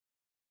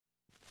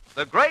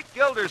the great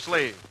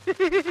Gildersleeve.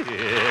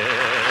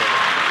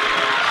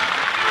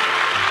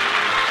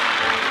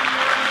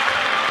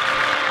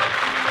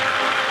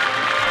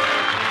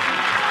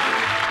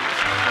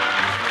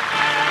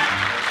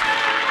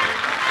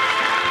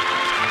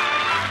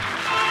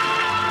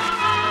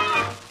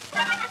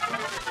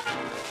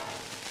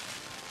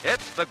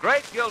 It's The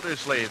Great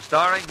Gildersleeve,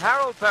 starring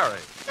Harold Perry.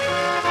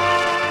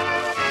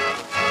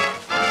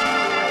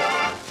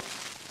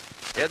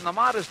 In the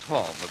modest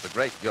home of the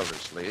great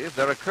Gildersleeve,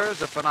 there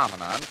occurs a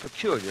phenomenon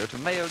peculiar to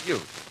male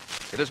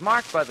youth. It is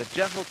marked by the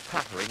gentle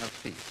pattering of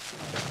feet.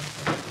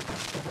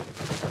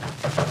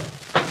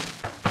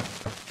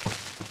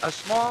 A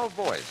small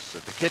voice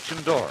at the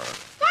kitchen door.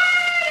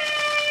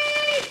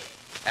 Daddy!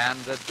 And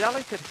a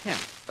delicate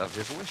hint of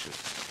his wishes.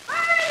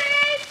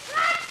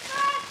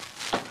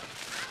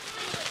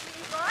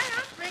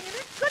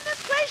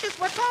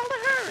 What's all the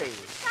hurry?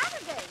 It's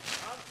Saturday.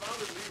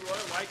 Confounded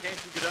Leroy, why can't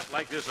you get up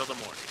like this other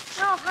morning?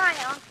 Oh, hi,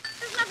 Unc.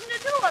 There's nothing to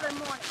do other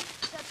morning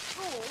except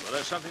school. Well,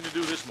 there's something to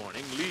do this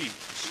morning. Leaves.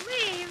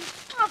 Leaves?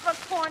 Oh, for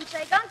corn's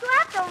sake, Unc, do I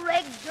have to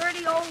rake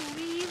dirty old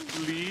leaves?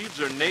 Leaves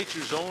are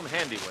nature's own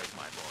handiwork,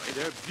 my boy.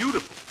 They're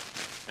beautiful.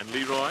 And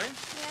Leroy,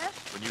 Yes?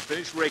 when you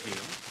finish raking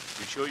them,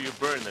 be sure you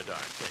burn the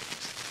darn things.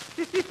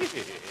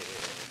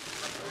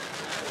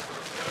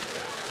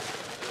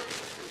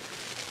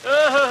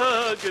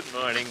 Oh, good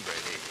morning,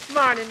 Bertie.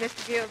 Morning,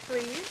 Mr.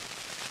 Gildersleeve.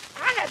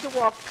 I had to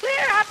walk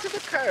clear out to the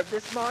curb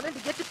this morning to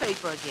get the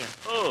paper again.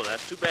 Oh,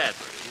 that's too bad,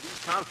 Bertie. These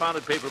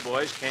confounded paper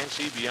boys can't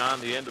see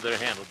beyond the end of their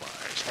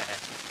handlebars.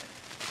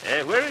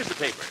 Where is the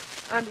paper?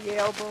 Under your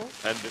elbow.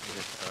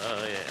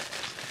 Oh, yes.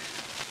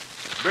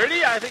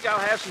 Bertie, I think I'll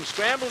have some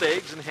scrambled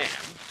eggs and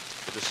ham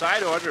with a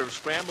side order of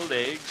scrambled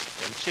eggs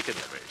and chicken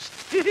livers.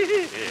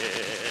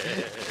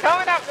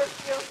 Coming up,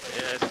 Mr.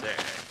 Gildersleeve. Yes, sir.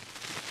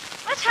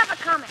 Let's have a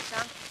comic,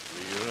 Unc.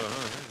 Leroy.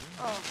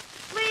 Oh,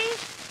 please?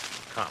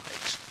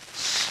 Comics.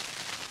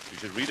 You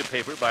should read a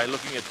paper by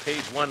looking at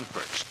page 1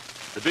 first.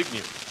 The big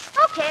news.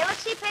 Okay, let's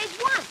see page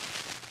 1.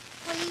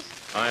 Please?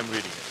 I'm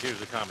reading it. Here's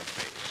the comic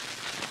page.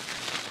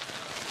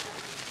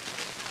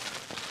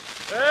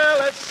 Well,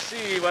 let's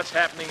see what's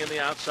happening in the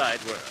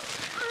outside world.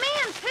 Me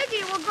and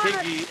Piggy were going to...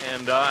 Piggy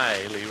and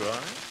I,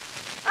 Leroy.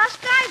 Us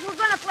guys were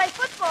going to play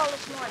football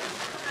this morning.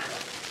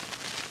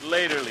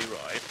 Later,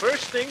 Leroy.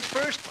 First things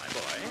first, my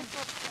boy. Oh,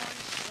 for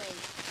corn's sake.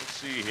 Let's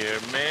see here.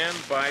 Man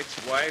bites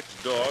wife's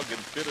dog in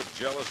fit of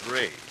jealous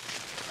rage.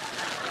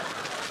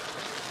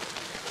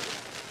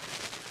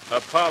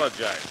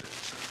 Apologizes.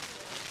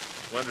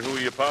 Wonder who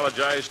he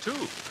apologized to.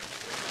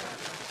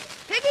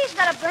 Piggy's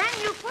got a brand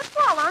new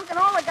football, Unc, and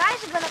all the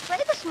guys are going to play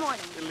this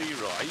morning.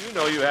 Leroy, you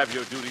know you have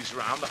your duties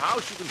around the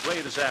house. You can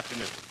play this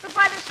afternoon. But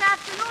by this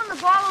afternoon,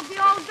 the ball will be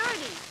all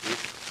dirty.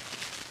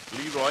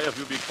 Leroy, if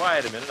you'll be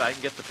quiet a minute, I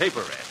can get the paper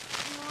read.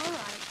 All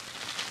right.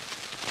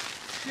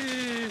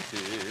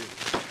 Mr.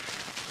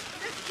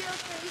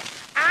 Gildersleeve,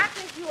 I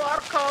think you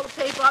ought to call the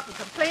paper up and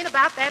complain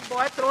about that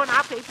boy throwing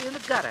our paper in the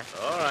gutter.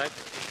 All right.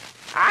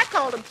 I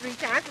called them 3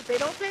 times, but they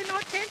don't pay no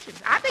attention.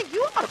 I think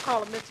you ought to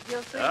call them, Mr.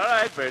 Gildersleeve. All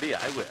right, Bertie,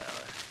 I will.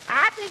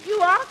 I think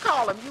you ought to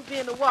call them, you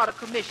being the water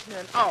commissioner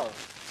and all.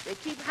 They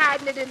keep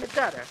hiding it in the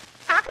gutter.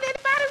 How can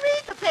anybody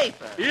read the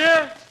paper?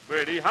 Yes,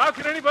 Bertie, how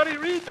can anybody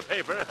read the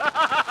paper?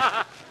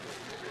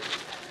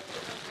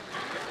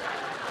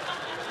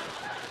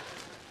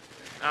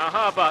 Now,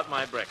 how about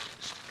my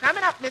breakfast?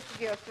 Coming up, Mr.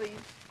 Gildersleeve.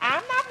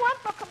 I'm not one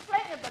for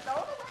complaining, but the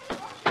only way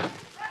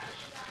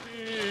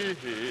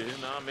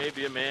Now,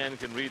 maybe a man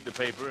can read the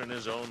paper in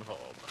his own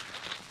home.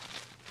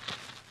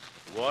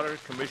 Water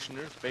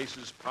commissioner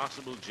faces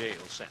possible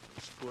jail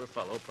sentence. Poor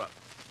fellow,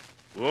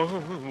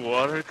 Whoa,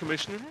 water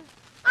commissioner?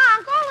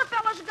 Unc, all the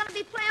fellows are going to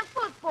be playing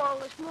football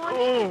this morning.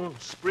 Oh,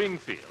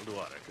 Springfield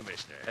water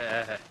commissioner.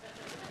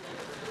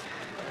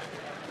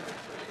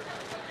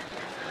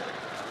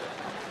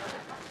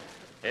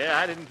 Yeah,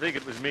 I didn't think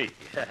it was me.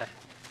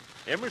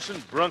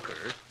 Emerson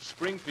Brunker,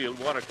 Springfield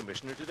water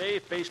commissioner, today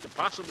faced a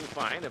possible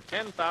fine of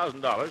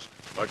 $10,000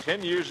 or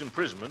 10 years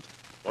imprisonment,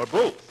 or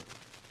both.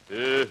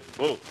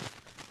 Both.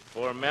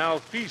 For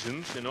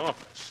malfeasance in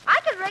office. I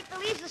could rake the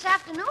leaves this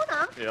afternoon,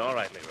 Unc. Yeah, all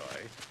right,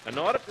 Leroy. An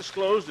audit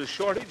disclosed a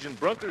shortage in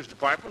Brunker's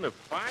department of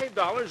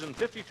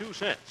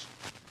 $5.52.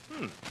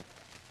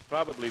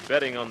 Probably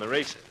betting on the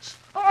races.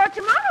 Or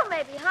tomorrow,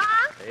 maybe,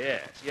 huh, Unc?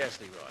 Yes,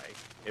 Leroy.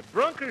 If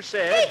Brunker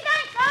said... Hey,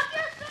 thanks, Unc.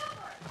 You're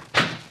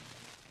super.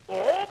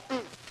 Oh,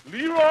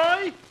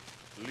 Leroy?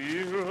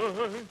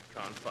 Leroy.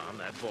 Confound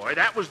that boy.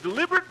 That was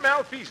deliberate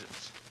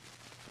malfeasance.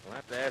 We'll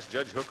have to ask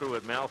Judge Hooker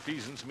what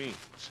malfeasance means.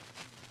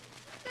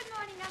 Good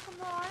morning, Uncle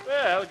Mort.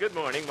 Well, good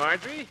morning,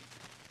 Marjorie.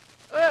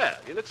 Well,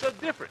 you look so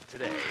different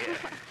today.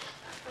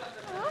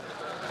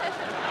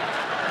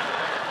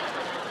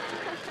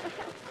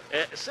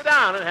 Sit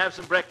down and have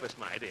some breakfast,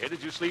 my dear.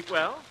 Did you sleep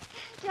well?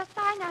 Just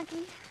fine, Unky.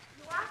 You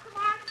want some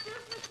orange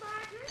juice, Miss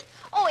Marjorie?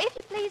 Oh, if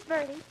you please,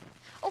 Bertie.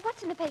 Oh,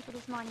 what's in the paper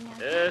this morning,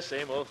 Unky?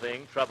 Same old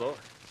thing. Trouble.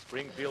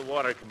 Springfield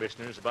water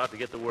commissioner's about to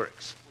get the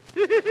works.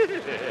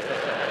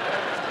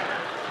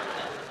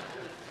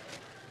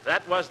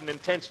 That wasn't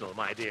intentional,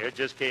 my dear. It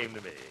just came to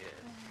me.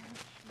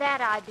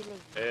 That I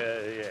believe.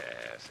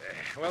 Yes.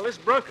 Well, this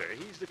Brunker,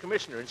 he's the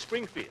commissioner in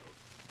Springfield.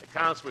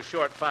 Accounts were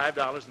short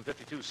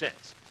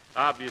 $5.52.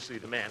 Obviously,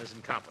 the man is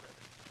incompetent.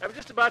 I was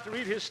just about to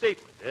read his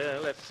statement.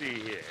 Let's see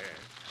here.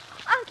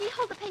 Unky,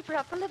 hold the paper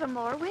up a little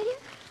more, will you?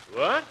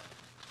 What?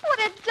 What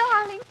a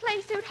darling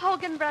play suit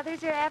Hogan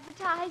Brothers are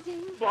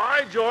advertising.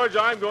 By George,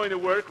 I'm going to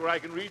work where I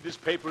can read this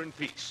paper in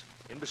peace.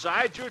 And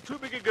besides, you're too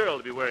big a girl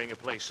to be wearing a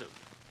play suit.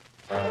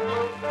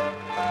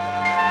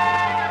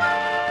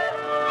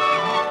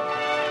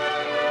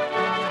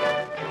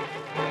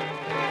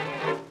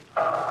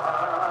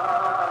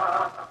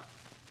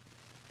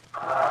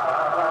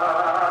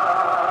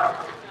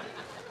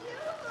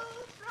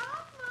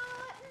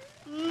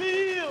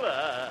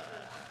 Leela!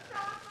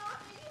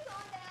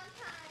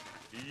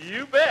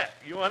 You bet.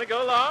 You want to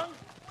go along?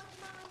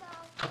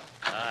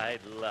 I'd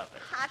love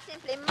it. I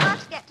simply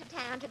must get to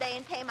town today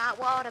and pay my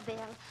water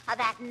bill, or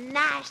that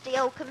nasty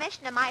old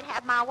commissioner might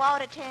have my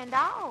water turned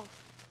off.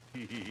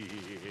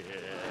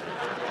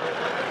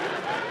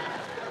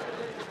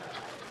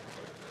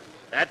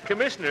 That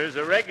commissioner's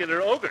a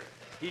regular ogre.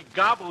 He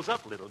gobbles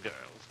up little girls.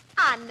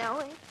 I know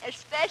it,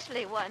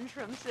 especially ones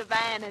from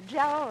Savannah,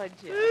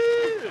 Georgia.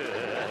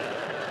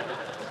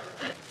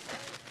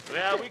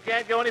 Well, we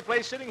can't go any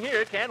place sitting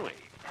here, can we?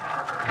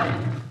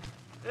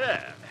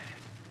 Yeah.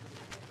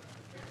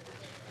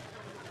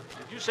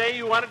 Did you say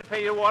you wanted to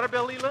pay your water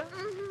bill, Leela?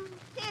 Mm-hmm.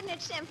 Isn't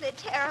it simply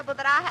terrible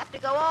that I have to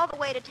go all the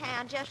way to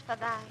town just for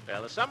that?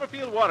 Well, the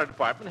Summerfield Water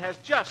Department has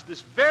just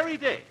this very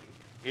day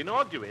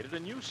inaugurated a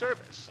new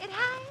service. It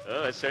has?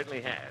 Oh, it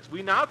certainly has.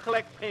 We now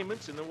collect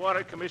payments in the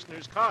water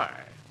commissioner's car.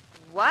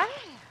 What?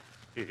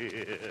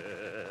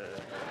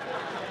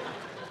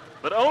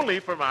 But only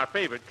from our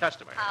favorite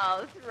customer.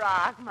 Oh,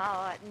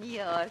 Throckmorton,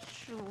 you're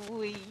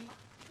sweet.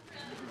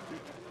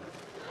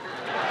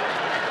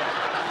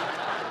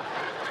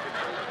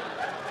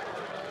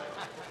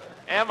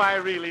 Am I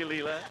really,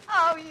 Leela?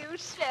 Oh, you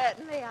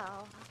certainly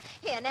are.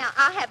 Here, now,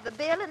 I have the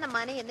bill and the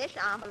money in this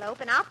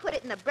envelope, and I'll put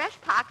it in the breast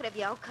pocket of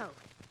your coat.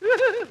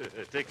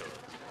 Tickle.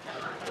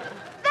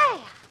 There.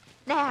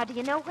 Now, do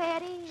you know where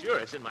it is? Sure,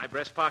 it's in my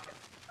breast pocket.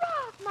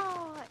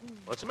 Throckmorton.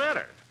 What's the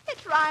matter?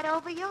 It's right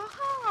over your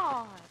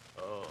heart.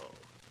 Oh.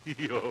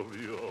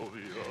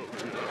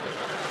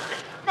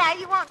 Now,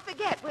 you won't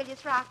forget, will you,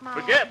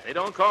 Throckmorton? Forget. They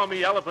don't call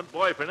me Elephant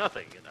Boy for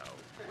nothing, you know.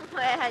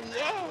 Well,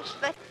 yes,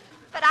 but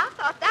I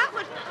thought that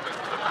was...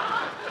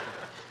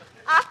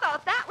 I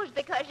thought that was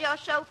because you're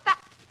so fat.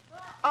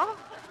 Oh.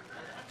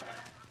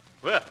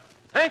 Well,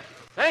 thank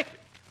you.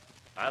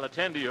 I'll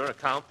attend to your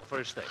account the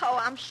first thing. Oh,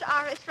 I'm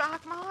sorry,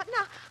 Throckmorton.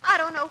 I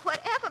don't know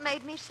whatever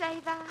made me say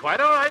that. Quite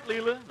all right,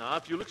 Leela. Now,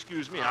 if you'll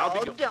excuse me, I'll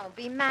be... Don't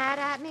be mad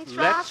at me, Throckmorton.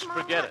 Let's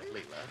forget it,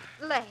 Leela.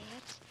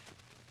 Let's.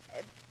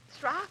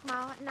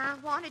 Throckmorton, I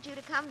wanted you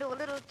to come to a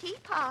little tea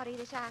party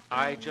this afternoon.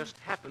 I just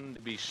happen to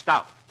be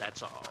stout,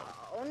 that's all.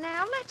 Oh,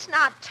 now, let's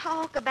not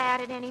talk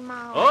about it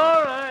anymore.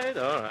 All right.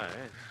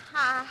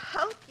 I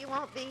hope you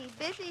won't be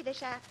busy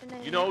this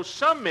afternoon. You know,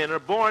 some men are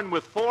born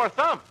with 4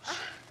 thumbs.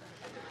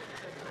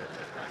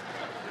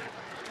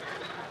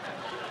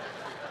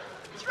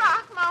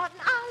 Throckmorton,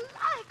 I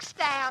like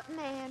stout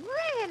men.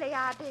 Really,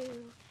 I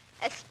do.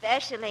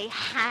 Especially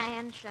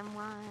handsome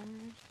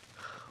ones.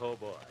 Oh,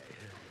 boy.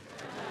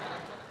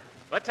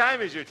 What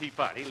time is your tea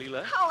party,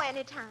 Leela? Oh,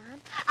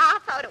 anytime. I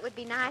thought it would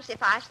be nice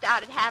if I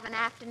started having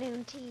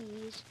afternoon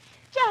teas.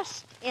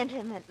 Just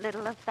intimate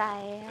little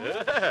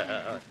affairs.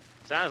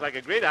 Sounds like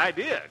a great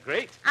idea.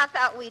 Great. I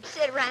thought we'd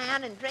sit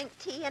around and drink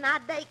tea and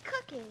I'd bake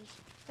cookies.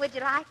 Would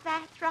you like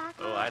that,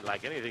 Throckmorton? Oh, I'd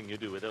like anything you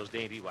do with those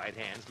dainty white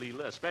hands,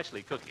 Leela,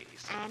 especially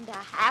cookies. And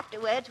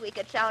afterwards we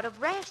could sort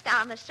of rest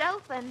on the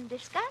sofa and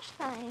discuss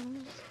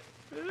things.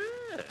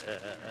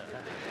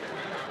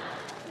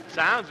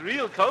 Sounds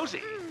real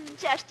cozy.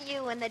 Just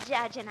you and the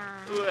judge and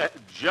I.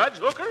 Judge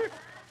Hooker?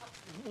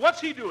 What's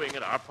he doing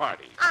at our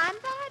party? I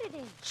invited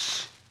him.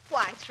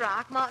 Why,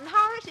 Throckmorton,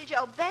 Horace is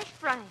your best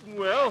friend.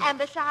 Well... And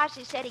besides,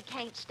 he said he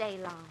can't stay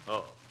long.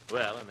 Oh,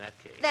 well, in that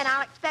case... Then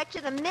I'll expect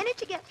you the minute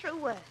you get through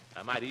work.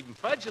 I might even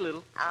fudge a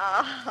little.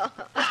 Oh,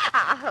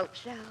 I hope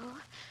so.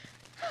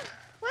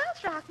 Well,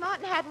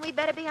 Throckmorton, hadn't we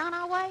better be on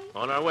our way?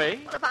 On our way?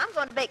 Well, if I'm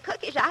going to bake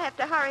cookies, I have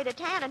to hurry to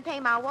town and pay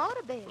my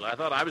water bill. Well, I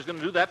thought I was going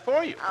to do that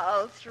for you.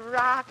 Oh,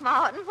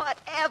 Throckmorton,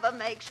 whatever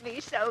makes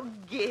me so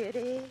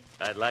giddy?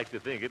 I'd like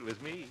to think it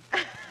was me.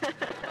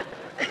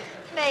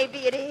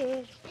 Maybe it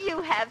is.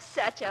 You have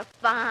such a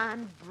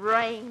fine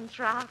brain,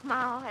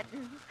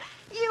 Throckmorton.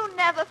 You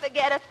never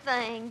forget a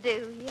thing,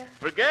 do you?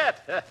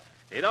 Forget?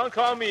 They don't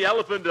call me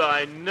Elephant.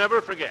 I never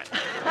forget.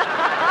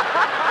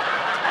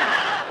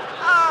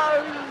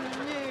 Oh,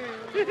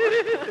 you.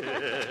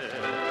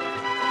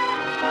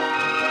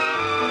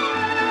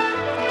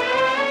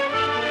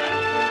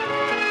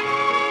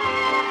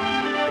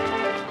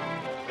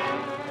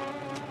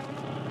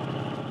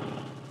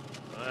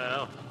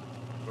 Well,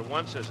 for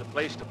once there's a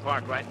place to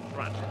park right in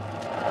front.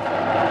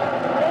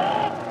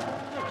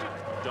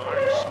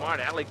 Darn smart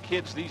aleck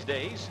kids these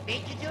days.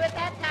 Beat you to it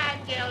that time,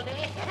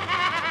 Gildy.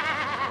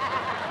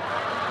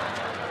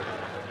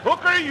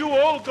 Hooker, you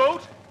old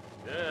goat!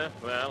 Yeah,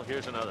 well,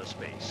 here's another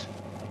space.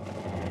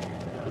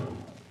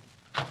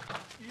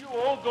 You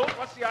old goat,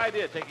 what's the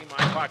idea of taking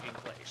my parking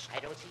place? I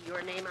don't see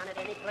your name on it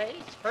any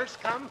place.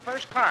 First come,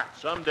 first parked.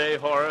 Someday,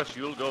 Horace,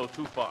 you'll go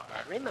too far.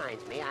 That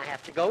reminds me, I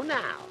have to go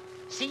now.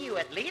 See you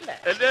at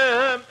Leela's.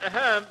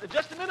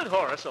 Just a minute,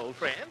 Horace, old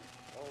friend.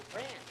 Old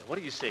friend. What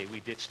do you say we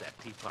ditch that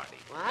tea party?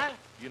 What?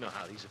 You know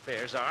how these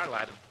affairs are. A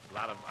lot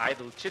of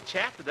idle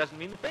chit-chat that doesn't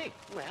mean a thing.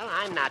 Well,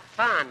 I'm not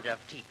fond of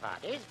tea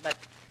parties, but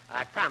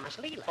I promised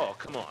Leela. Oh,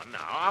 come on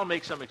now. I'll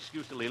make some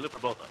excuse to Leela for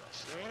both of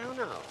us. I don't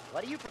know.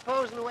 What do you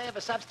propose in the way of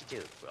a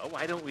substitute? Well,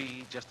 why don't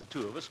we, just the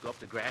two of us, go up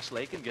to Grass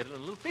Lake and get in a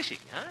little fishing,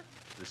 huh?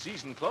 The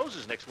season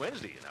closes next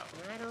Wednesday, you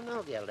know. I don't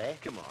know, Gildy.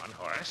 Come on,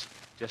 Horace.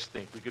 Just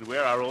think we could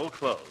wear our old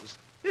clothes.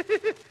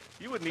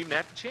 You wouldn't even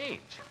have to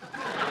change.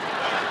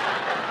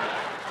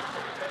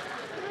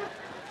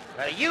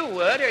 Well, you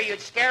would, or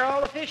you'd scare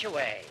all the fish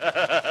away.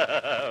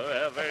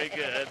 Well, very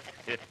good.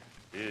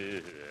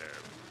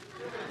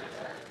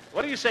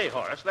 What do you say,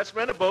 Horace? Let's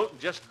rent a boat and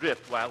just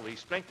drift while we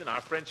strengthen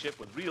our friendship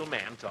with real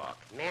man talk.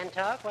 Man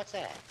talk? What's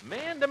that?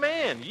 Man to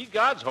man. Ye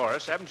gods,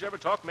 Horace. Haven't you ever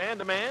talked man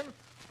to man?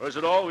 Or is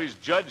it always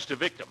judge to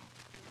victim?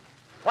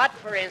 What,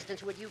 for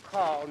instance, would you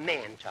call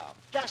man talk?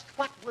 Just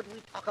what would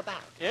we talk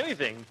about?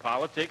 Anything.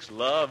 Politics,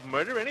 love,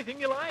 murder, anything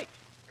you like.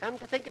 Come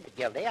to think of it,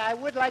 Gildy, I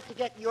would like to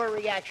get your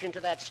reaction to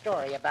that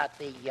story about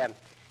the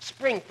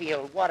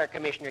Springfield water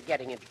commissioner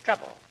getting into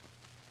trouble.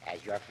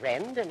 As your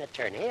friend and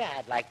attorney,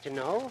 I'd like to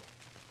know,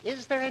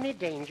 is there any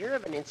danger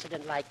of an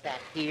incident like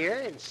that here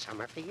in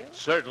Summerfield?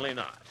 Certainly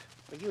not.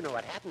 Well, you know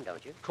what happened,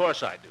 don't you? Of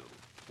course I do.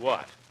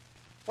 What?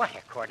 Why,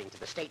 according to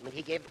the statement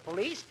he gave the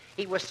police,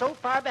 he was so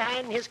far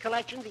behind in his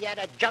collections he had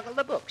to juggle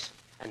the books.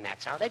 And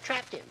that's how they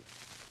trapped him.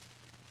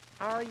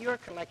 How are your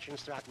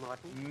collections,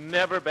 Throckmorton?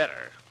 Never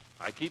better.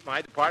 I keep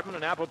my department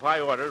in apple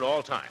pie order at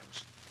all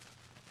times.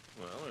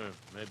 Well, there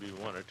may be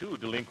one or two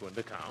delinquent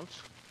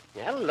accounts.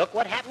 Well, look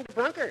what happened to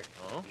Brunker.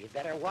 Oh? You'd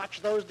better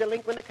watch those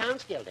delinquent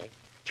accounts, Gildy.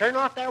 Turn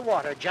off their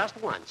water just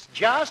once,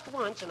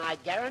 and I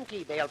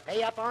guarantee they'll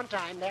pay up on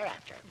time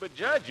thereafter. But,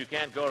 Judge, you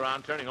can't go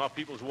around turning off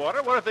people's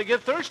water. What if they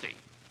get thirsty?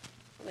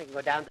 Well, they can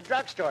go down to the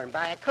drugstore and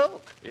buy a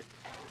Coke.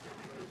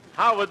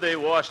 How would they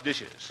wash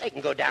dishes? They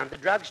can go down to the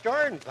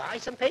drugstore and buy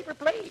some paper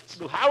plates.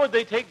 Well, how would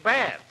they take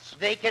baths?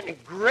 They can...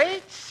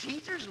 Great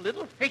Caesar's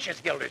little fishes,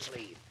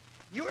 Gildersleeve.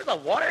 You're the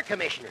water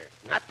commissioner,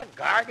 not the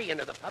guardian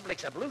of the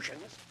public's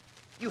ablutions.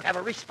 You have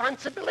a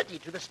responsibility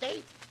to the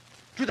state,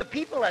 to the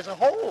people as a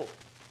whole.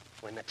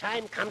 When the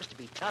time comes to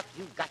be tough,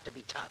 you've got to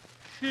be tough.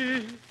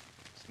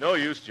 It's no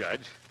use,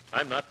 Judge.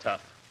 I'm not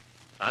tough.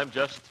 I'm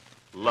just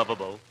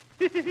lovable.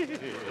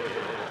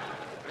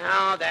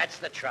 No, that's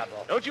the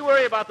trouble. Don't you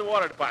worry about the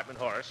water department,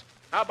 Horace.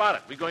 How about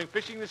it? We going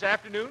fishing this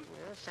afternoon?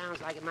 Well,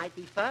 sounds like it might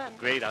be fun.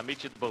 Great. I'll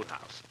meet you at the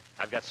boathouse.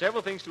 I've got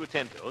several things to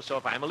attend to, so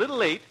if I'm a little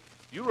late,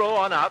 you row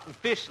on out and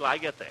fish till I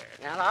get there.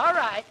 Well, all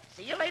right.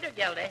 See you later,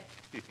 Gildy.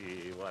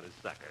 What a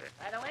sucker.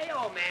 By the way,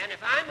 old man,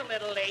 if I'm a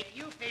little late,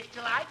 you fish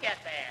till I get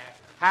there.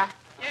 Huh?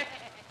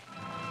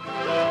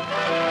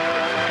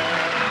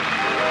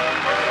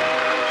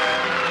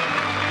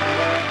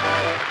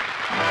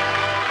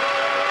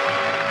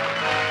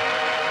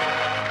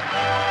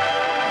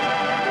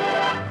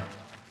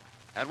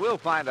 And we'll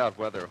find out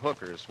whether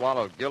Hooker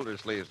swallowed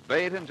Gildersleeve's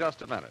bait in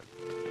just a minute.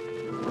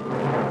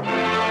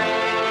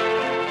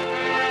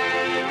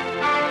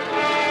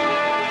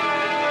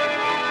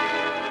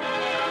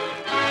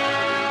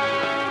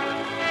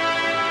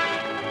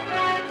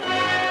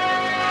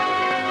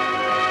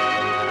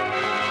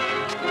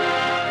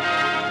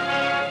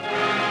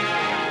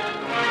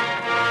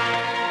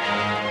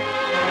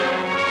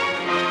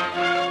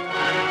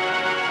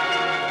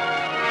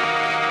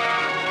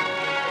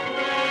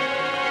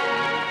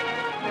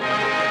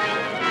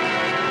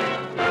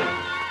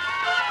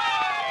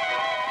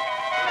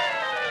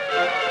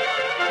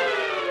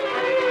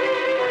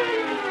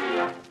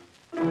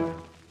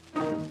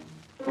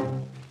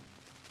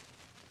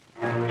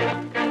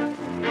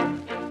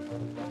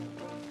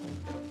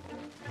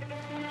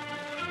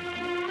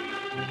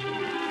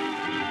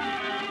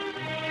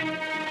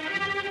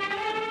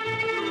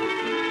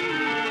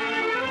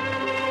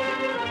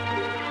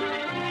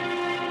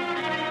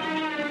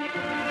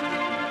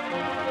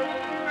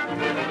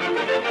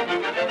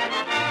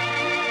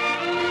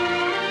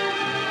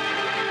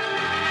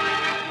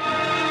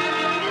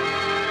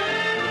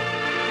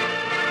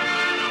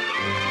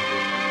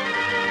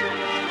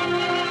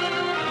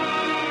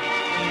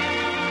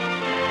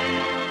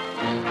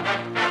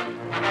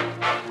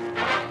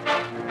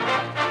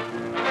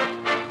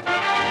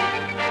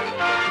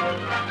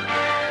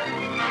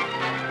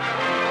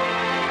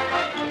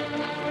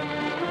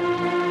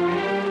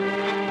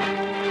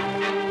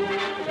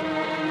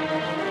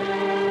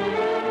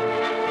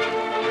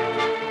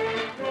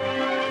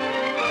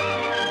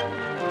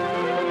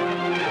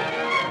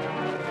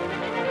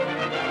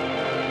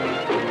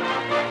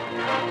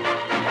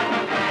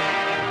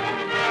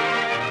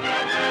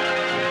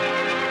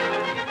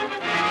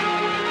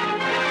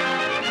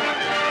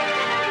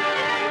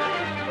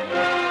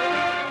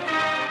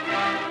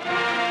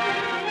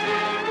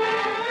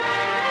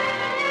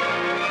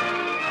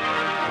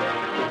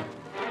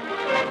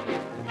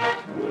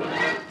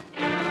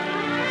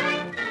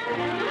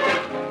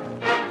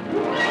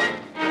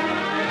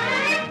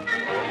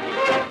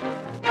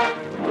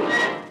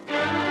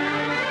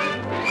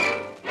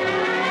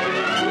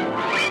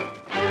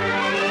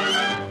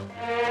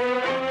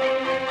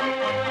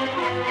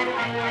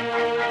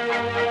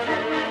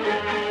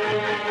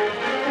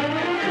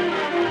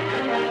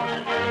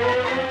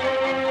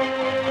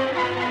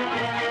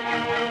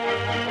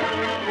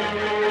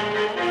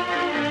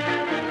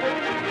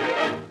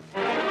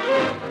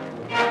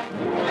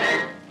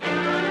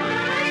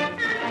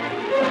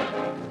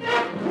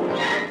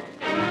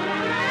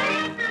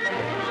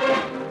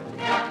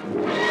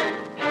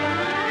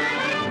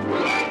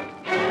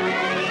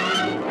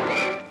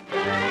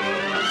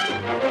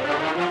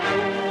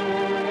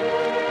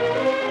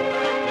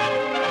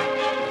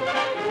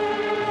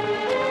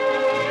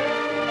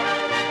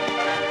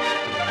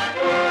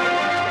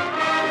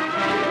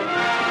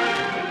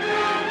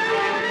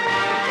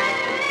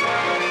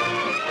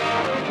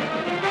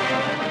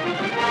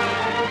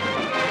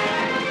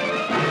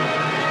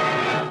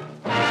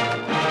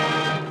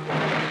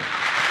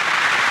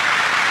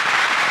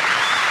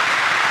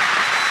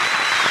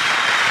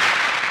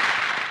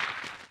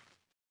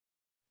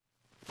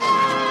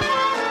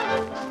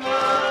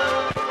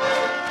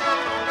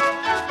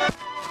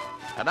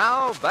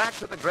 now, back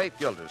to the great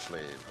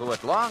Gildersleeve, who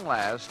at long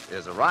last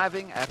is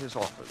arriving at his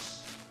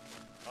office.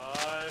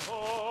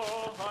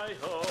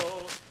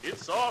 Hi-ho,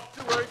 it's off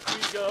to work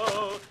we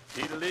go.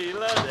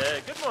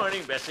 Dee-da-lee-la-da. Good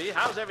morning, Bessie.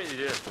 How's everything?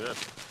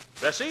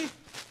 Bessie?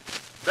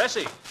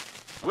 Bessie,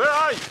 where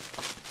are you?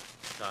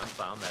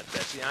 Confound that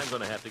Bessie. I'm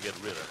going to have to get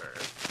rid of her.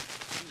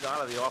 She's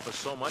out of the office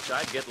so much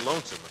I'd get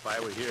lonesome if I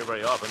were here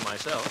very often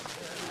myself.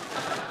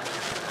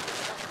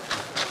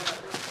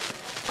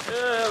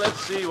 Let's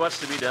see what's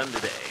to be done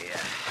today.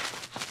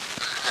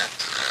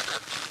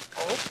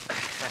 Oh,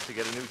 have to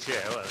get a new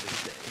chair one of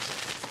these days.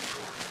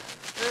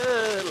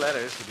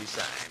 Letters to be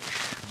signed.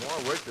 More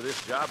work to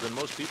this job than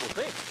most people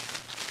think.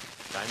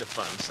 Kind of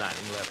fun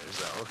signing letters,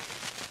 though.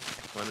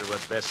 Wonder what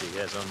Bessie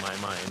has on my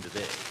mind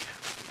today.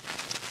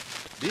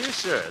 Dear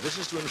sir, this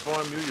is to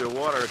inform you your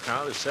water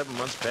account is 7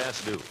 months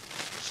past due.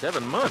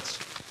 7 months?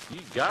 Ye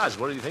gods,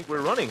 what do you think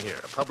we're running here?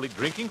 A public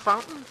drinking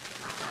fountain?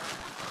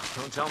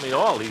 Don't tell me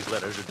all these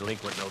letters are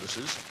delinquent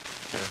notices.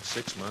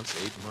 6 months,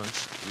 8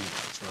 months, 3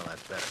 months. Well,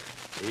 that's better.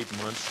 8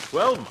 months,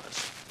 12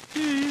 months.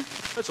 Gee,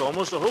 that's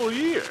almost a whole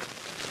year.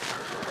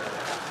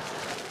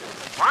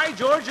 By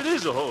George, it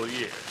is a whole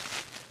year.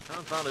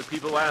 Confounded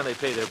people, why don't they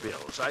pay their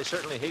bills? I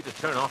certainly hate to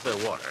turn off their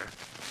water.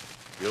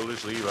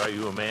 Gildersleeve, are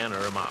you a man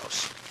or a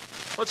mouse?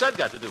 What's that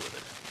got to do with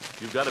it?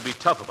 You've got to be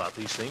tough about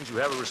these things. You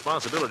have a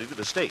responsibility to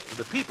the state, to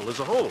the people as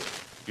a whole.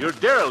 You're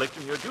derelict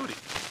in your duty.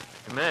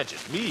 Imagine,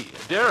 me, a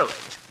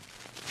derelict.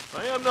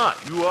 I am not.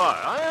 You are.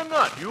 I am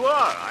not. You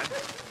are.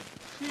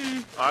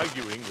 I'm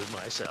arguing with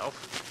myself.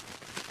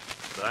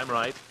 But I'm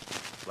right,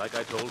 like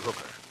I told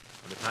Hooker.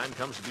 When the time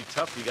comes to be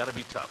tough, you got to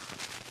be tough.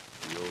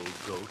 The old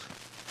goat.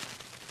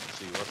 Let's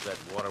see, what's that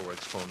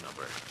waterworks phone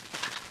number?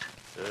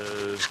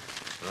 3,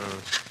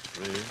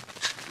 2,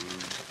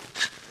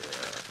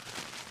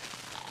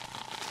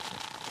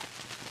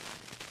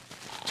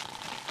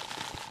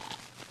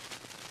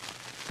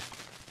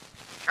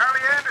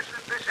 Charlie Anderson,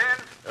 this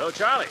end. Oh,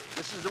 Charlie,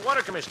 this is the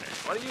water commissioner.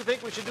 What do you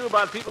think we should do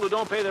about people who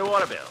don't pay their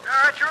water bill?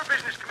 It's your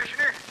business,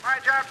 Commissioner. My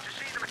job is to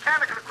see the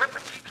mechanical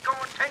equipment keeps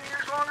going 10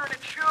 years longer than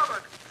it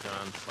should.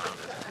 Confound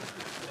it.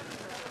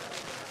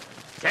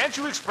 Can't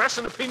you express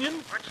an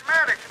opinion? What's the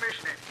matter,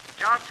 Commissioner?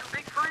 Job too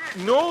big for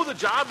you? No, the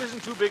job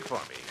isn't too big for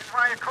me. That's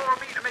why you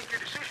called me to make your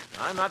decision.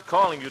 I'm not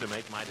calling you to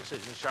make my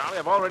decisions, Charlie.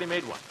 I've already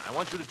made one. I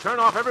want you to turn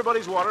off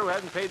everybody's water who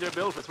hasn't paid their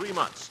bill for 3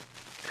 months.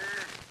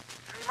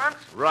 3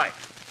 months? Right.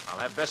 I'll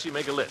have Bessie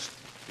make a list.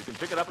 You can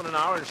pick it up in an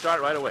hour and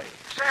start right away.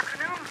 This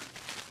afternoon?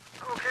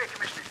 Okay,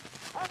 Commissioner.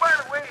 Oh, by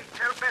the way,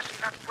 tell Bessie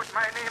not to put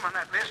my name on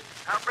that list.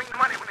 I'll bring the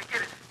money when I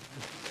get it.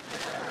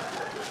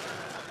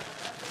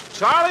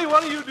 Charlie,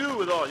 what do you do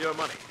with all your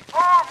money?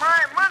 Oh,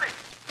 my money!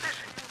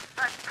 Listen, you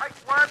fat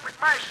tightwad, with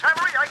my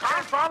salary, I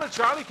can't... Confound it,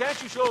 Charlie. Can't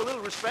you show a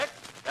little respect?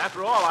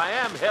 After all, I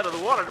am head of the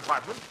water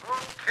department.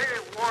 Okay,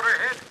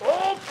 waterhead.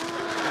 Oh!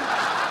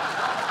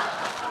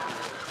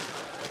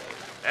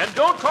 And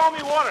don't call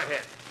me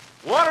waterhead.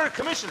 Water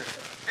commissioner.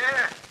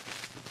 Yeah,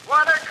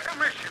 water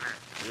commissioner.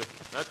 Yeah,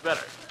 that's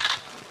better.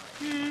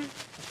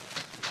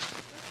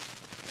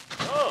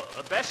 Oh,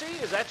 Bessie,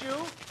 is that you?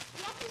 Yes,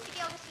 Mr.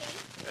 Gildersleeve.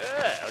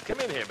 Yeah, come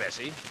in here,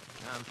 Bessie.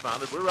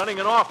 Confound it, we're running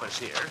an office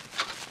here.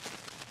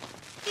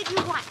 Did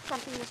you want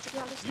something, Mr.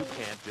 You Gildersleeve?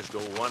 can't just go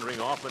wandering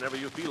off whenever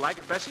you feel like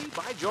it, Bessie.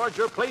 By George,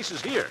 your place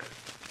is here.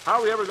 How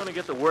are we ever going to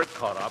get the work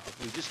caught up if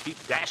we just keep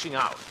dashing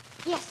out?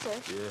 Yes,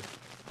 sir. Yeah.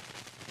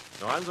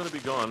 No, I'm going to be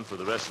gone for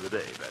the rest of the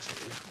day,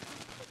 Bessie.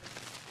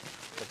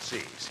 Let's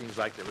see. Seems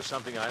like there was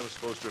something I was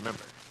supposed to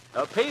remember.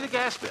 Pay the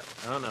gas bill.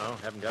 Oh, no.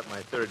 Haven't got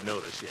my third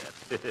notice yet.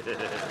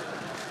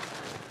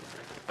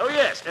 Oh,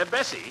 yes.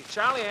 Bessie,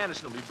 Charlie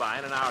Anderson will be by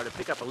in an hour to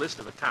pick up a list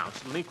of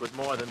accounts delinquent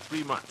more than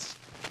 3 months.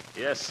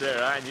 Yes,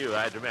 sir. I knew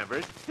I'd remember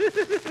it.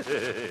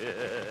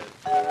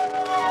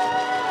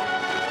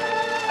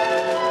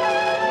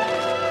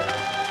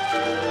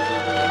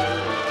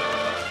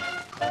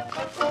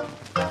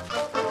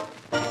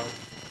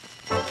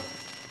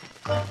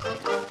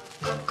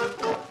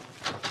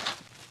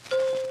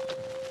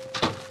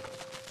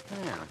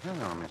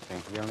 Hello, Mr.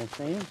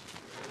 Gildersleeve.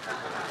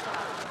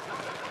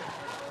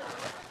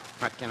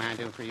 What can I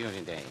do for you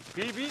today?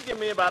 PV, give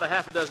me about a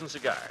half a dozen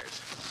cigars.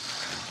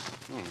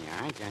 Here you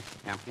are.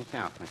 Just help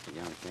yourself, Mr.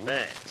 Gildersleeve.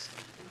 Thanks.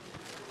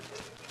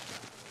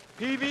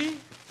 PV,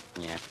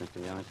 Yes,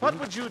 Mr. Gildersleeve? what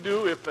would you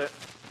do if...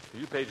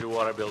 you paid your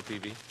water bill,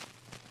 PV?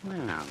 Well,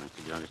 now,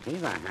 Mr.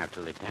 Gildersleeve, I have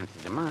till the 10th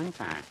of the month.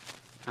 I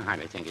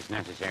hardly think it's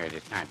necessary to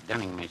start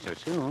dunning me so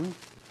soon.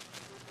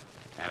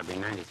 That'll be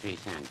 93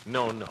 cents.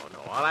 No.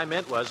 All I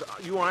meant was,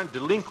 you aren't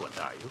delinquent,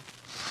 are you?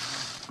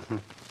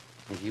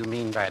 If you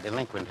mean by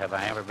delinquent, have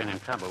I ever been in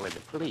trouble with the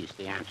police?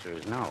 The answer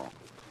is no.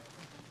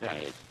 That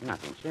is,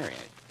 nothing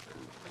serious.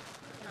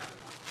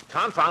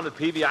 Confound it,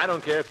 Peavy. I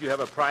don't care if you have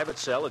a private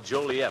cell at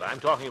Joliet. I'm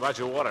talking about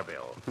your water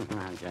bill.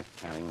 I'm just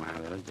telling my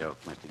little joke,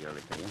 Mr.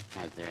 Gildersleeve.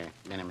 Has there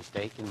been a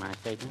mistake in my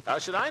statement? How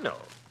should I know?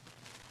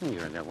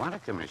 You're the water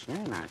commissioner,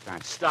 and I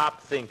thought...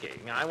 Stop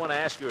thinking. I want to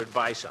ask your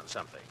advice on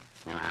something.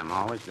 Well, I'm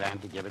always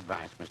glad to give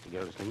advice, Mr.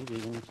 Gildersleeve,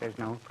 even if there's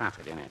no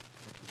profit in it.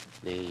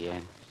 The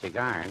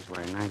cigars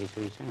were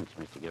 93 cents,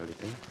 Mr.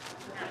 Gildersleeve.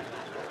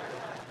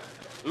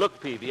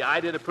 Look, Peavy, I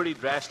did a pretty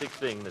drastic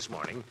thing this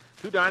morning.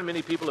 Too darn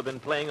many people have been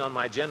playing on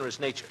my generous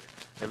nature.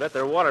 They've let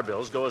their water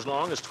bills go as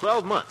long as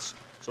 12 months.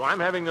 So I'm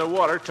having their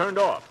water turned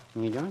off.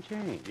 You don't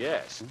say?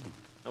 Yes.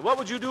 Now, what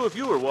would you do if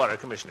you were water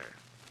commissioner?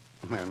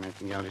 Well,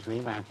 Mr.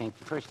 Gildersleeve, I think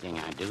the first thing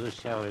I'd do is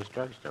sell this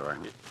drugstore.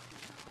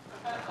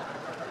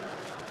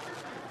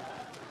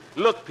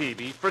 Look,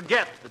 Peavy,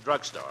 forget the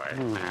drugstore.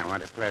 Now,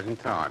 what a pleasant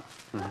thought.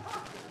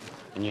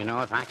 And you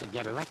know, if I could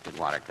get elected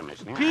water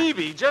commissioner...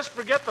 Peavy, just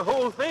forget the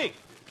whole thing.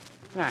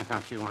 I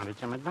thought you wanted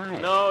some advice.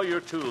 No,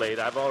 you're too late.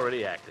 I've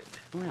already acted.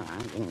 Well, I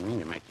didn't mean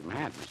to make you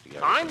mad, Mr.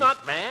 Gildersleeve. I'm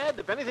not mad.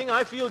 If anything,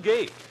 I feel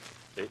gay.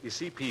 You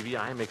see, Peavy,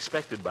 I'm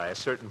expected by a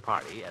certain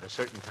party at a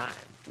certain time.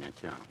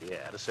 That's all. Yeah,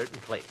 at a certain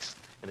place.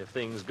 And if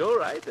things go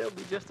right, there'll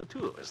be just the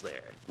two of us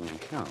there.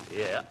 That's all.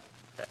 Yeah.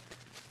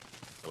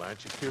 Well,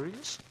 aren't you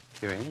curious?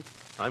 Curious?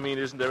 I mean,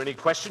 isn't there any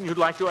question you'd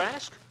like to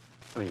ask?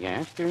 Well,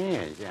 yes, there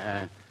is.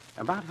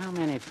 About how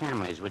many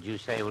families would you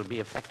say will be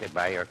affected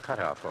by your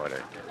cutoff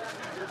order?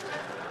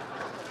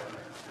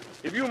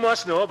 If you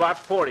must know, about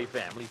 40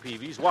 family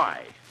Peavies.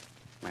 Why?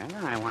 Well,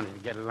 I wanted to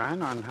get a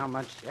line on how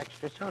much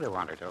extra soda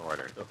water to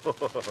order.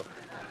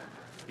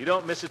 You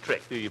don't miss a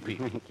trick, do you,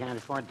 Peavy? Can't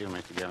afford to,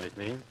 Mr.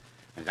 Gildersleeve.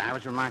 As I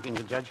was remarking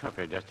to Judge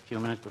Hooker just a few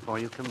minutes before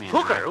you come in...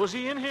 Hooker? Was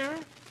he in here?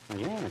 Well,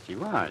 yes, he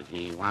was.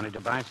 He wanted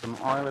to buy some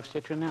oil of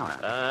citronella.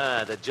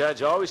 Ah, the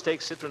judge always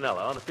takes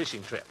citronella on a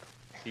fishing trip.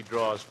 He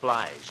draws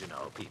flies, you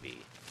know, Peavy.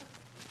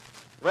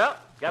 Well,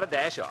 got to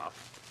dash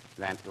off.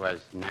 That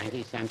was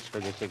 90 cents for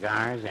the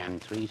cigars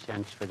and 3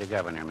 cents for the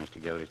governor, Mr.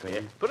 Gildersleeve.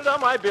 Yeah. Put it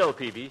on my bill,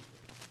 Peavy.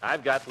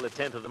 I've got till the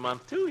 10th of the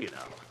month, too, you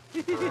know.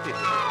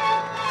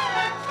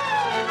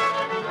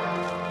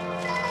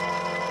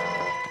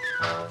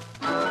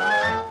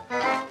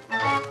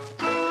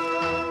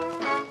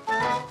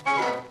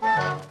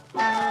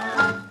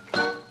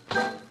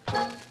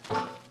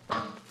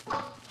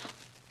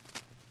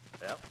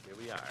 Well, here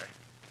we are.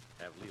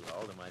 Have Leela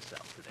all to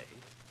myself today.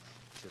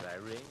 Should I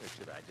ring or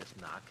should I just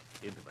knock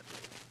intimately?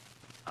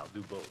 I'll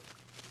do both.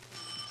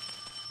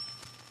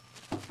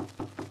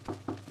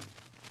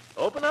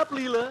 Open up,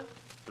 Leela.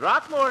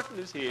 Throckmorton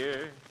is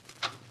here.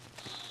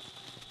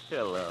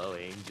 Hello,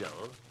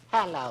 Angel.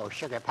 Hello,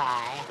 sugar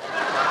pie.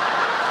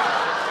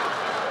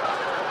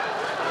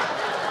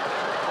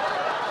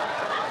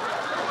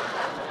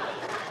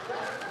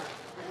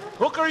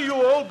 Hooker, you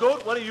old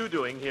goat, what are you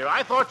doing here?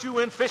 I thought you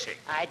went fishing.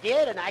 I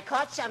did, and I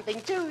caught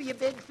something, too, you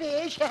big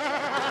fish.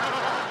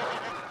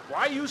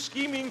 Why, you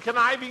scheming,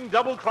 conniving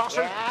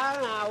double-crosser? Yeah,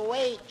 now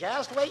wait.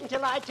 Just wait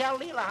until I tell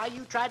Leela how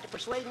you tried to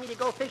persuade me to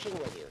go fishing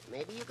with you.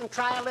 Maybe you can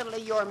try a little of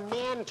your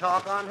man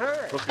talk on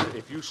her. Hooker,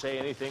 if you say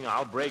anything,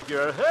 I'll break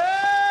your...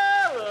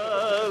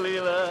 Hello,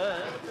 Leela.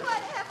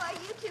 Whatever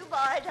you two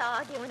boys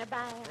arguing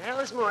about? Well,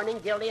 this morning,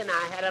 Gildy and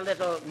I had a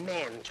little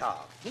man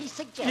talk. He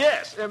suggested...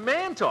 Yes,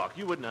 man talk.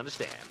 You wouldn't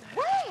understand.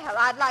 Well,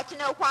 I'd like to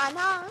know why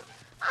not.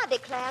 I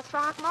declare,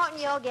 Throckmorton,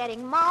 you're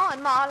getting more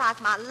and more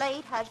like my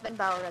late husband,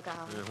 Beauregard.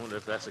 I wonder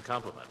if that's a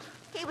compliment.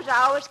 He was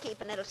always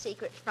keeping little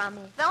secrets from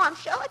me, though I'm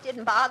sure it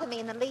didn't bother me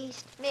in the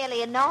least.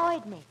 Merely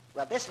annoyed me.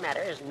 Well, this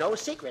matter is no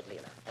secret,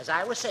 Leela. As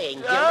I was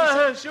saying,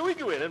 Gildy... Shall we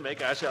go in and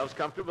make ourselves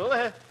comfortable?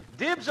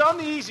 Dibs on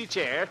the easy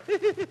chair.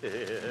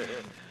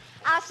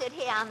 I'll sit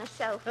here on the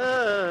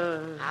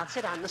sofa. I'll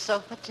sit on the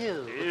sofa,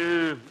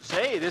 too.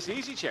 Say, this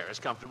easy chair is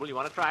comfortable. You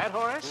want to try it,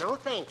 Horace? No,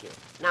 thank you.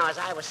 Now, as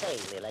I was saying,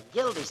 Leela,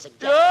 Gildy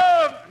suggested...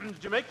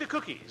 Did you make the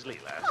cookies,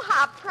 Leela? Oh,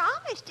 I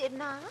promised,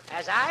 didn't I?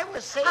 As I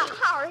was saying...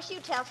 Horace,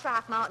 you tell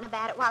Throckmorton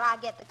about it while I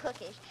get the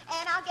cookies.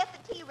 And I'll get the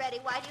tea ready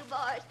while you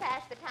boys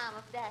pass the time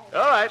of day.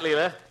 All right,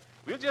 Leela.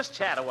 We'll just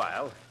chat a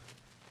while.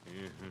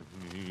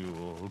 You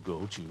old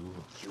goat, you.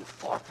 You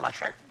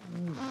four-flusher.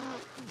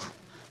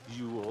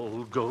 You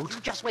old goat.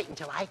 You just wait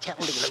until I tell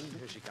Leela.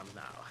 Here she comes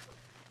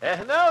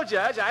now. No,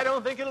 Judge, I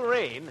don't think it'll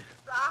rain.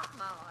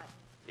 Throckmorton.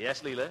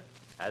 Yes, Leela.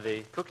 Are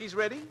the cookies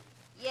ready?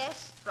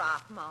 Yes,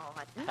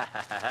 Throckmorton.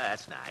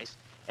 That's nice.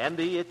 And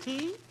the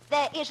tea?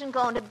 There isn't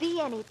going to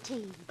be any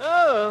tea.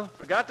 Oh,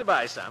 forgot to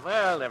buy some.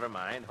 Well, never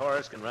mind.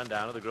 Horace can run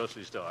down to the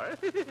grocery store.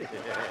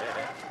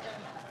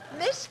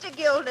 Mr.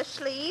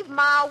 Gildersleeve,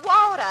 my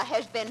water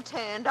has been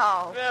turned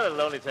off. Well, it'll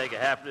only take a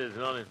half...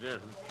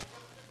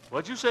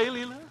 What'd you say,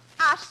 Leela?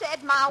 I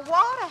said my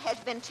water has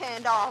been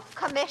turned off,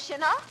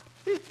 Commissioner.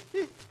 Well,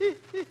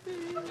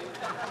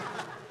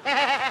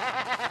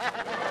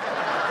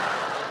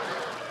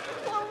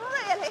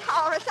 really,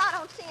 Horace, I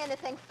don't see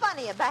anything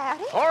funny about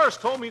it. Horace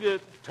told me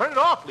to turn it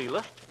off,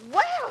 Leela.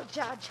 Well,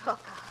 Judge Hooker,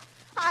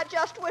 I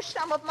just wish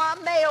some of my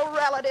male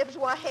relatives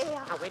were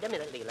here. Now, wait a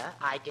minute, Leela.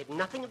 I did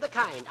nothing of the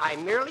kind. I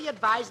merely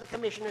advised the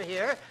commissioner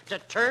here to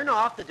turn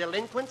off the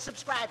delinquent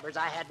subscribers.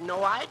 I had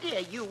no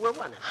idea you were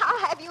one of them. How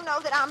have you know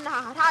that I'm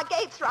not? I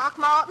gave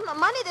Throckmorton the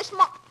money this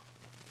morning.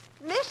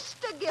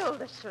 Mr.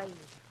 Gildersleeve.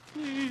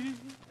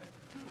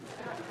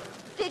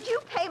 Did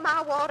you pay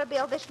my water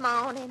bill this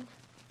morning?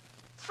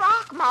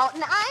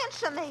 Throckmorton,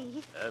 answer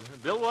me.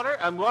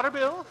 Water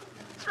bill?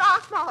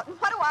 Throckmorton,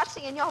 what do I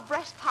see in your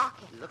breast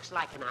pocket? Looks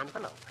like an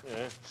envelope.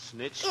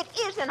 Snitch. It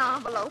is an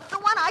envelope, the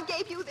one I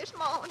gave you this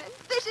morning.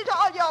 This is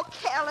all your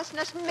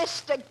carelessness,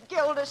 Mr.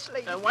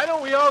 Gildersleeve. Why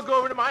don't we all go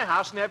over to my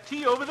house and have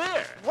tea over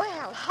there?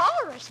 Well,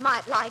 Horace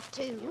might like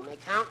You to. may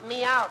count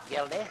me out,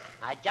 Gildy.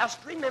 I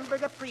just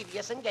remembered a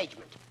previous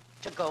engagement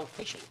to go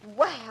fishing.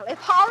 Well, if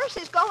Horace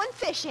is going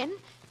fishing,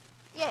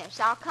 yes,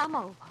 I'll come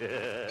over.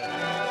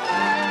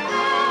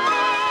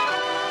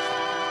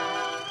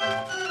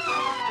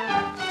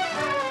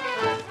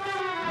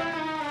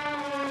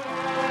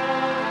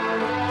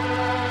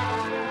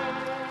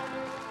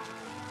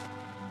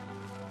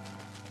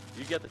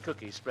 You get the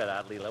cookies spread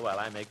out, Leela, while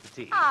I make the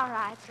tea. All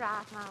right,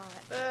 Throckmorton.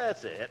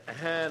 That's it.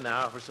 And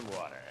now for some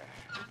water.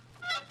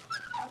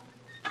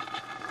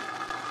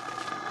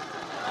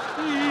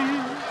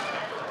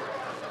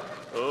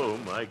 Oh,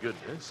 my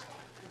goodness.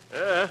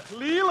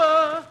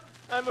 Leela,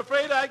 I'm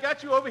afraid I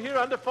got you over here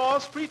under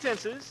false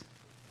pretenses.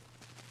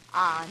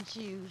 Aren't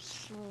you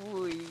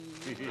sweet?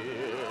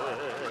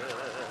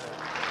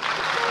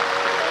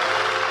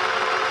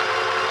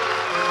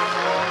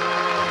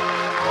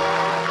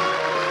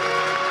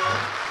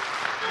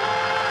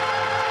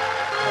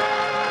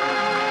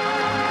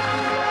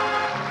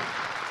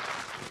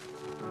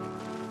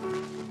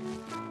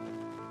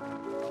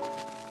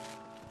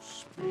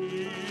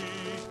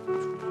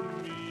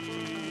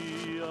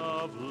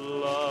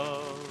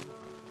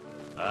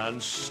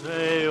 And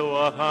say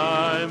what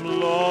I'm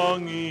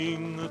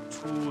longing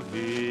to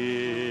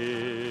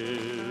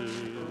hear.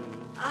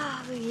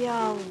 Oh,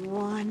 you're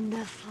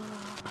wonderful.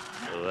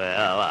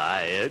 Well,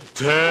 I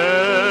tender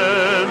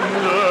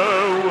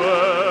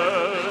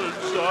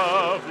words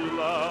of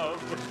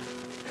love.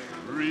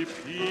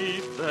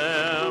 Repeat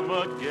them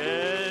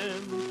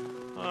again,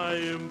 I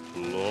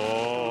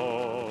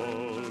implore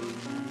you.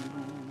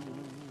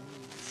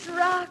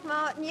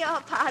 Throckmorton,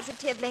 you're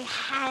positively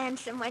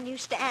handsome when you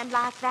stand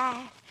like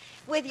that,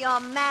 with your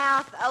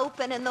mouth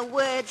open and the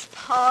words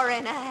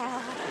pouring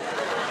out.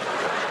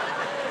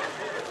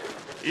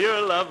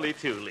 You're lovely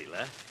too,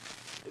 Leela.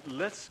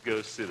 Let's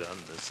go sit on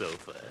the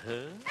sofa, huh?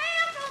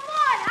 Hey, Uncle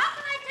Mort, how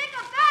can I take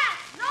a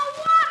bath? No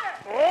water.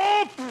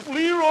 Oh,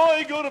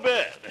 Leroy, go to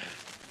bed.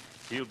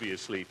 He'll be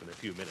asleep in a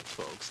few minutes,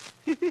 folks.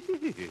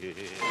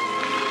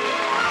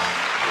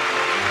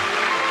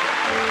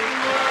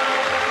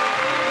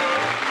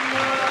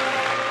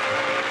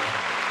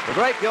 The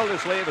Great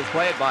Gildersleeve is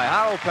played by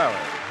Harold Perry.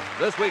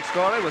 This week's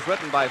story was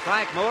written by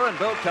Frank Moore and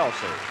Bill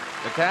Kelsey.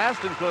 The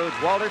cast includes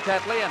Walter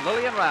Tetley and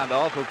Lillian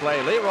Randolph, who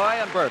play Leroy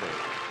and Bertie.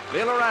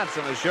 Leela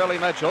Ransom is Shirley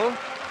Mitchell.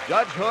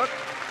 Judge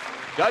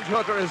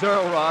Hooker is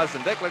Earl Ross,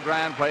 and Dick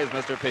LeGrand plays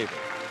Mr. Peavy.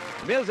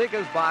 The music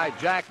is by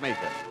Jack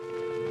Meakin.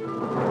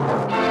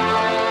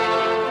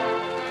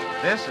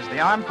 This is the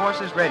Armed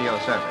Forces Radio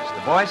Service,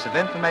 the voice of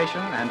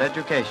information and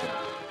education.